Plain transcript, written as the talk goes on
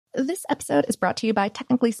This episode is brought to you by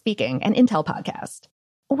Technically Speaking, an Intel podcast.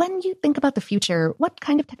 When you think about the future, what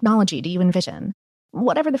kind of technology do you envision?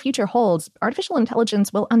 Whatever the future holds, artificial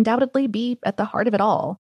intelligence will undoubtedly be at the heart of it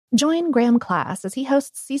all. Join Graham Class as he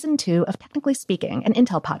hosts Season 2 of Technically Speaking, an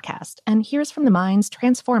Intel podcast, and hears from the minds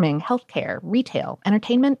transforming healthcare, retail,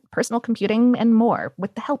 entertainment, personal computing, and more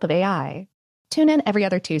with the help of AI. Tune in every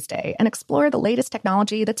other Tuesday and explore the latest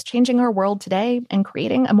technology that's changing our world today and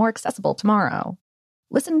creating a more accessible tomorrow.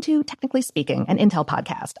 Listen to Technically Speaking, an Intel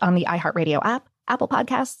podcast on the iHeartRadio app, Apple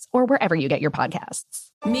Podcasts, or wherever you get your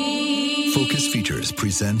podcasts. Focus Features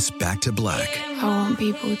presents Back to Black. I want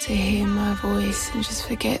people to hear my voice and just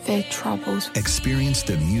forget their troubles. Experience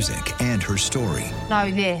the music and her story.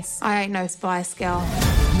 Know this, I ain't no Spice Girl.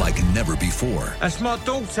 Like never before. That's my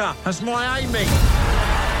daughter. That's my Amy.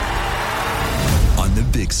 On the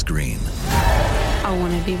big screen. I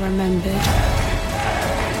want to be remembered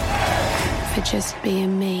for just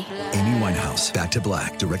being me. Amy Winehouse, Back to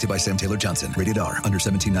Black, directed by Sam Taylor Johnson. Rated R, under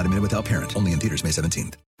 17, not a minute without parent. Only in theaters May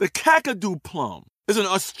 17th. The Kakadu plum is an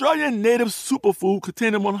Australian native superfood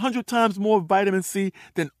containing 100 times more vitamin C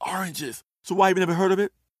than oranges. So why have you never heard of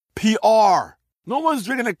it? PR. No one's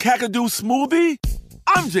drinking a Kakadu smoothie?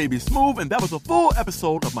 I'm JB Smooth, and that was a full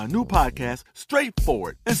episode of my new podcast,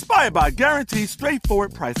 Straightforward, inspired by guaranteed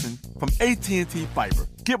straightforward pricing from AT&T Fiber.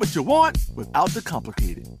 Get what you want without the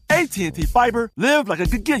complicated. AT&T Fiber, live like a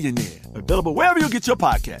gigillionaire. Available wherever you get your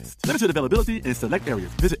podcasts. Limited availability in select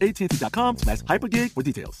areas. Visit AT&T.com/hypergig for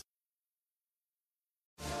details.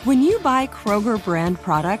 When you buy Kroger brand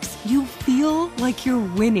products, you feel like you're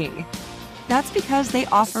winning. That's because they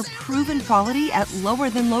offer proven quality at lower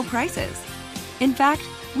than low prices. In fact,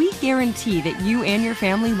 we guarantee that you and your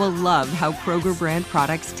family will love how Kroger brand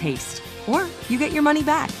products taste, or you get your money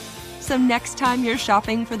back. So next time you're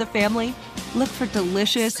shopping for the family, look for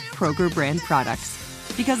delicious Kroger brand products,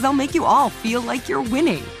 because they'll make you all feel like you're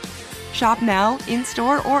winning. Shop now,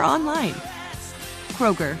 in-store, or online.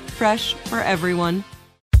 Kroger, fresh for everyone.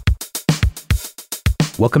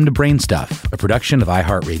 Welcome to Brain Stuff, a production of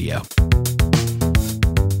iHeartRadio.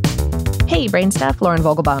 Hey, Brain Stuff, Lauren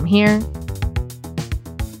Vogelbaum here.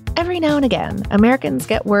 Every now and again, Americans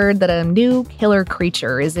get word that a new killer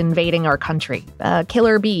creature is invading our country.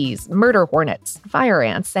 Killer bees, murder hornets, fire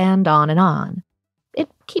ants, and on and on. It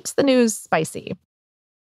keeps the news spicy.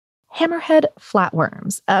 Hammerhead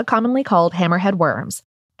flatworms, commonly called hammerhead worms,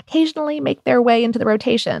 occasionally make their way into the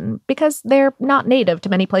rotation because they're not native to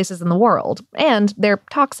many places in the world, and they're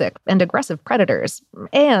toxic and aggressive predators,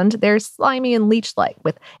 and they're slimy and leech-like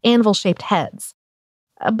with anvil-shaped heads.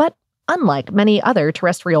 But unlike many other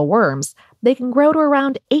terrestrial worms, they can grow to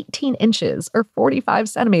around 18 inches or 45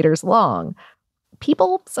 centimeters long.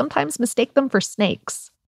 People sometimes mistake them for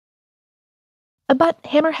snakes. But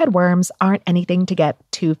hammerhead worms aren't anything to get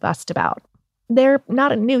too fussed about. They're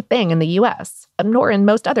not a new thing in the U.S., nor in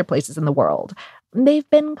most other places in the world. They've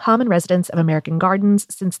been common residents of American gardens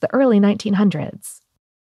since the early 1900s.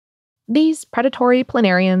 These predatory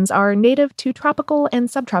planarians are native to tropical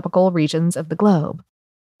and subtropical regions of the globe.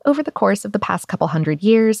 Over the course of the past couple hundred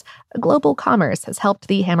years, global commerce has helped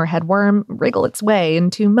the hammerhead worm wriggle its way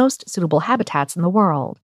into most suitable habitats in the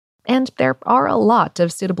world. And there are a lot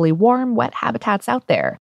of suitably warm, wet habitats out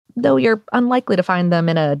there, though you're unlikely to find them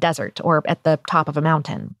in a desert or at the top of a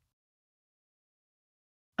mountain.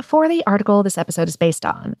 For the article this episode is based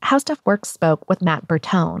on, How Stuff Works spoke with Matt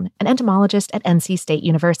Bertone, an entomologist at NC State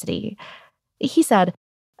University. He said,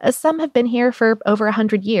 "Some have been here for over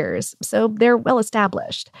 100 years, so they're well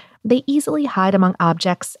established. They easily hide among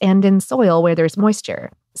objects and in soil where there's moisture,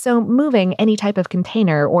 so moving any type of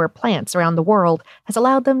container or plants around the world has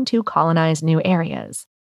allowed them to colonize new areas.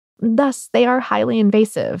 Thus, they are highly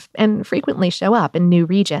invasive and frequently show up in new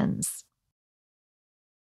regions."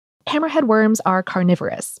 Hammerhead worms are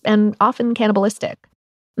carnivorous and often cannibalistic.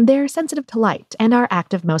 They're sensitive to light and are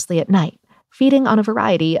active mostly at night, feeding on a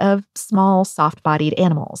variety of small, soft-bodied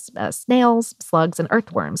animals, snails, slugs, and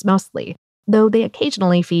earthworms mostly, though they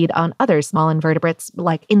occasionally feed on other small invertebrates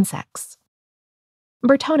like insects.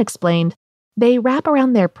 Bertone explained, they wrap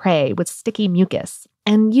around their prey with sticky mucus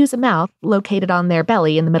and use a mouth located on their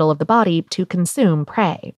belly in the middle of the body to consume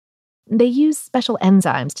prey. They use special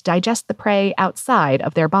enzymes to digest the prey outside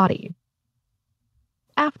of their body.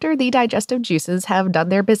 After the digestive juices have done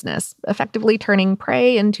their business, effectively turning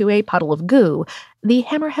prey into a puddle of goo, the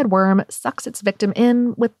hammerhead worm sucks its victim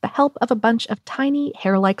in with the help of a bunch of tiny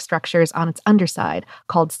hair-like structures on its underside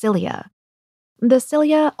called cilia. The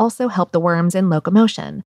cilia also help the worms in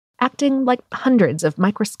locomotion, acting like hundreds of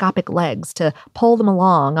microscopic legs to pull them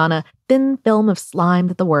along on a thin film of slime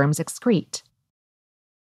that the worms excrete.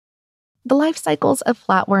 The life cycles of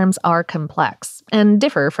flatworms are complex and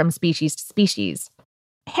differ from species to species.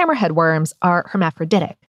 Hammerhead worms are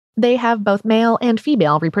hermaphroditic. They have both male and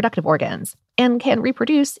female reproductive organs and can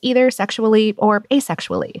reproduce either sexually or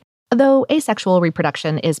asexually, though asexual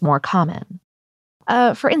reproduction is more common.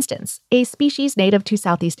 For instance, a species native to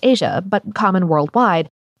Southeast Asia, but common worldwide,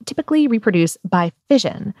 typically reproduce by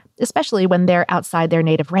fission, especially when they're outside their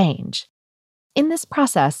native range. In this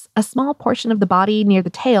process, a small portion of the body near the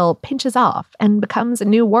tail pinches off and becomes a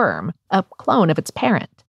new worm, a clone of its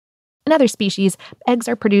parent. In other species, eggs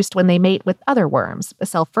are produced when they mate with other worms,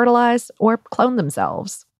 self-fertilize, or clone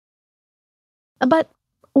themselves. But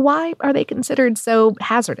why are they considered so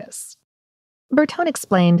hazardous? Bertone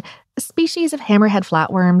explained, species of hammerhead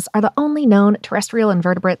flatworms are the only known terrestrial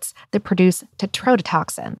invertebrates that produce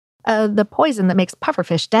tetrodotoxin, the poison that makes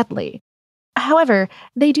pufferfish deadly. However,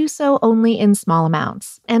 they do so only in small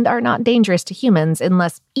amounts and are not dangerous to humans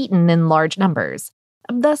unless eaten in large numbers.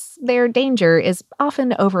 Thus, their danger is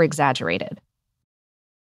often overexaggerated.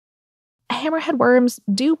 Hammerhead worms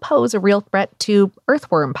do pose a real threat to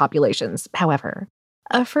earthworm populations, however.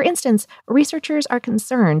 For instance, researchers are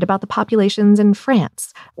concerned about the populations in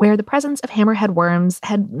France, where the presence of hammerhead worms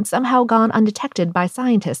had somehow gone undetected by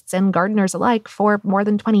scientists and gardeners alike for more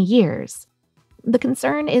than 20 years. The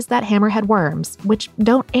concern is that hammerhead worms, which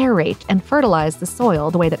don't aerate and fertilize the soil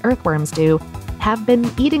the way that earthworms do, have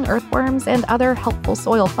been eating earthworms and other helpful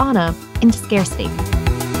soil fauna into scarcity.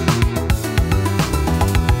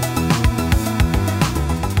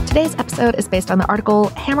 Today's episode is based on the article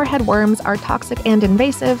Hammerhead Worms Are Toxic and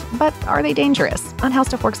Invasive, But Are They Dangerous? On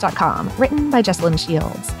HowStuffWorks.com, written by Jessalyn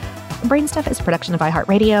Shields. Brainstuff is a production of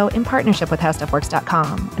iHeartRadio in partnership with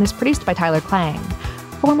HowStuffWorks.com and is produced by Tyler Klang.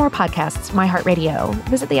 For more podcasts from iHeartRadio,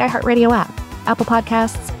 visit the iHeartRadio app, Apple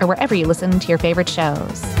Podcasts, or wherever you listen to your favorite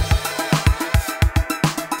shows.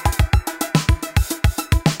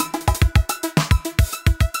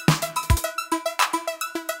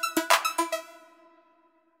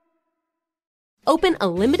 Open a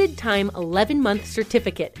limited-time 11-month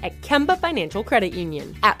certificate at Kemba Financial Credit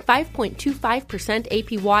Union. At 5.25%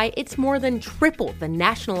 APY, it's more than triple the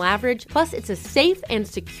national average, plus it's a safe and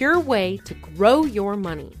secure way to grow your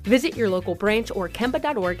money. Visit your local branch or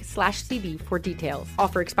kemba.org/cd for details.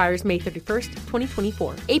 Offer expires May 31st,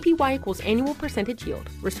 2024. APY equals annual percentage yield.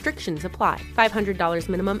 Restrictions apply. $500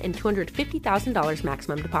 minimum and $250,000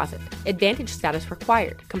 maximum deposit. Advantage status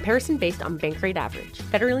required. Comparison based on bank rate average.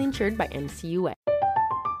 Federally insured by NCUA.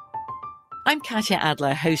 I'm Katya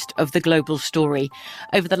Adler, host of The Global Story.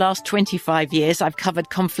 Over the last 25 years, I've covered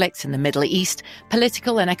conflicts in the Middle East,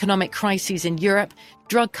 political and economic crises in Europe,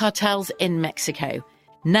 drug cartels in Mexico.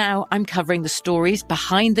 Now I'm covering the stories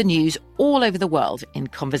behind the news all over the world in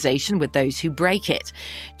conversation with those who break it.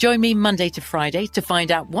 Join me Monday to Friday to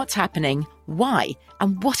find out what's happening, why,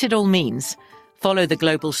 and what it all means. Follow The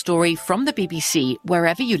Global Story from the BBC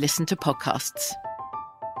wherever you listen to podcasts.